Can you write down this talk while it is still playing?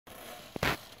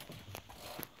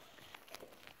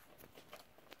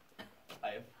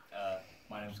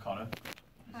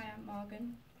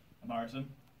Morrison.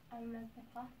 I'm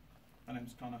Rebecca. My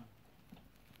name's Connor.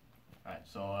 Right,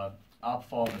 so our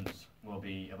performance will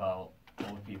be about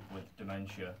older people with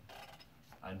dementia,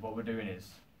 and what we're doing is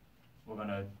we're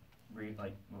gonna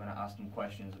ask them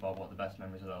questions about what the best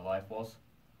memories of their life was,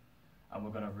 and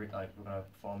we're gonna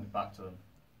perform it back to them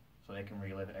so they can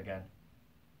relive it again.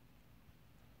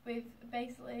 We've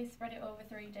basically spread it over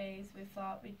 3 days. We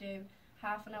thought we'd do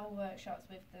half-an-hour workshops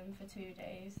with them for 2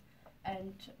 days,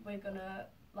 and we're gonna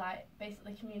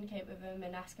basically communicate with them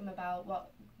and ask them about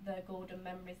what their golden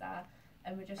memories are,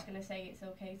 and we're just gonna say it's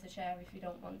okay to share if you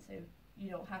don't want to. You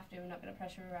don't have to. We're not gonna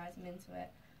pressurise them into it.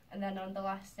 And then on the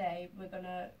last day, we're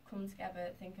gonna come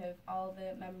together, think of all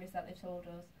the memories that they've told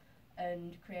us,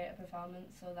 and create a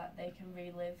performance so that they can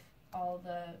relive all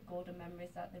the golden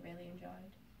memories that they really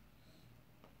enjoyed.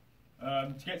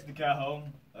 To get to the care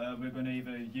home, we're going to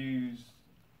either use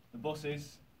the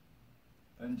buses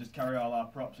and just carry all our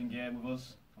props and gear with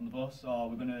us on the bus, or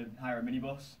we're going to hire a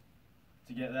minibus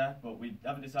to get there, but we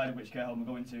haven't decided which care home we're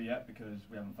going to yet because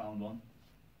we haven't found one.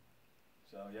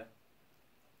 So yeah.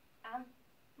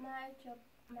 My job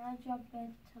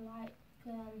is to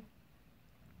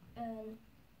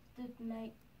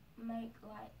make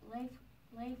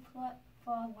leaflet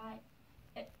for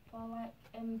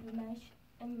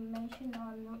information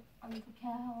on the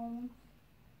care homes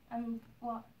and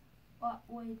what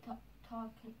we're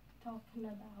talking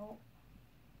about.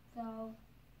 So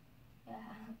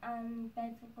yeah, and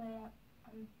basically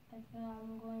I'm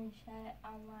going to share it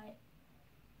on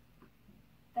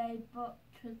Facebook,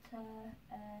 Twitter,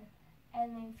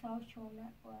 any social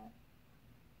network.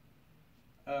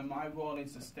 My role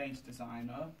is a stage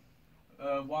designer.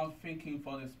 What I'm thinking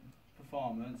for this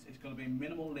performance is going to be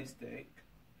minimalistic,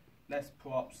 less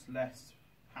props, less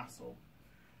hassle.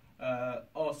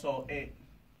 Also, it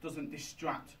doesn't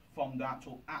distract from the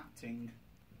actual acting.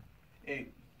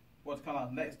 It kind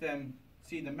of lets them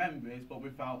see the memories, but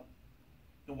without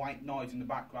the white noise in the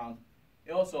background.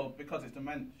 It also, because it's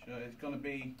dementia, it's going to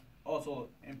be also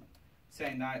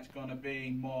saying that it's going to be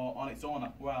more on its own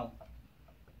as well.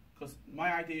 Because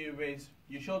my idea is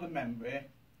you show the memory,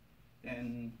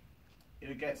 then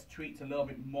it gets tweaked a little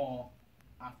bit more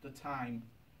after time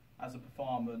as a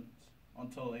performance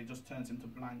until it just turns into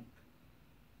blank.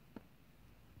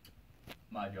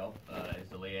 My job is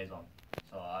the liaison,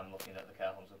 so I'm looking at the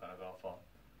care homes we're going to go for.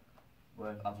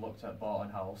 I've looked at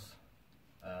Barton House.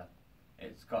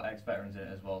 It's got ex-veterans in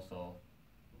it as well, so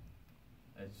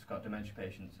it's got dementia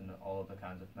patients and all other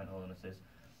kinds of mental illnesses.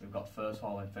 We've got First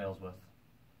Hall in Failsworth.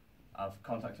 I've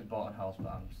contacted Barton House,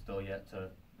 but I'm still yet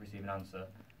to receive an answer,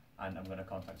 and I'm going to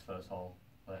contact First Hall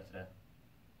later today.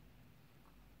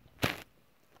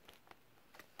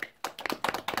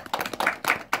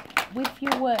 With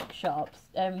your workshops,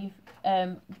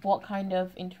 what kind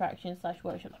of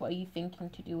interaction/workshops? What are you thinking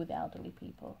to do with elderly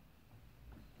people?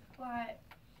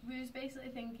 We was basically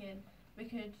thinking we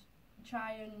could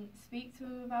try and speak to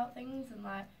them about things, and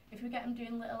if we get them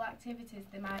doing little activities,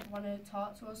 they might want to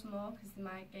talk to us more because they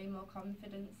might gain more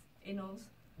confidence in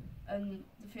us, and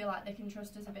they feel like they can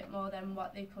trust us a bit more than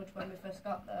what they could when we first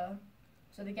got there.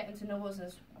 So they're getting to know us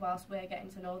whilst we're getting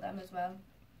to know them as well.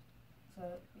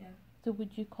 So yeah. So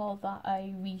would you call that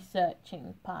a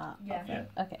researching part? Yeah. Yeah.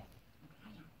 Okay.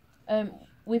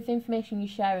 With the information you're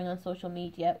sharing on social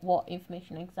media, what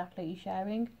information exactly are you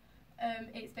sharing?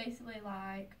 It's basically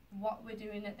what we're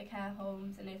doing at the care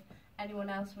homes, and if anyone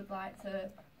else would like to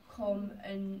come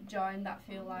and join that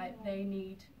feel like they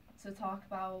need to talk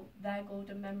about their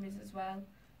golden memories as well,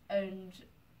 and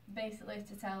basically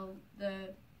to tell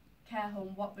the care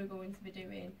home what we're going to be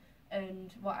doing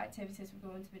and what activities we're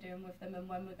going to be doing with them and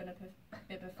when we're going to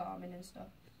be performing and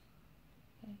stuff.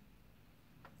 Okay.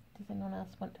 Does anyone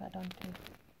else want to add on to?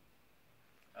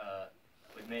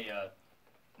 With me,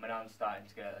 my nan's starting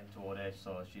to get into old age,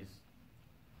 so she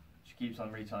keeps on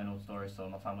retelling old stories, so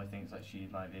my family thinks that she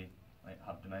might be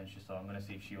have dementia, so I'm going to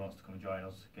see if she wants to come and join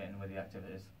us, get in with the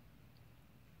activities.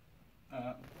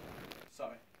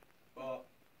 Sorry, but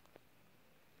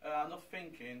I'm not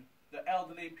thinking the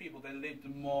elderly people, they lived a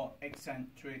more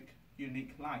eccentric,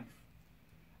 unique life.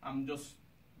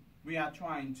 We are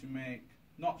trying to make,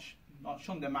 not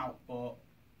shun them out, but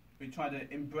we try to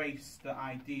embrace the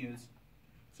ideas.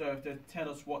 So if they tell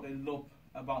us what they love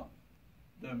about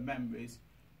their memories,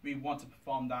 we want to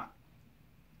perform that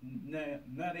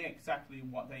nearly exactly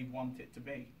what they want it to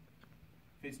be.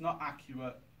 If it's not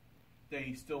accurate,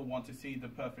 they still want to see the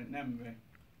perfect memory.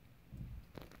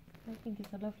 I think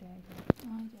it's a lovely idea.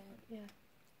 I do. Yeah.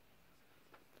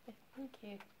 Thank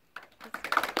you.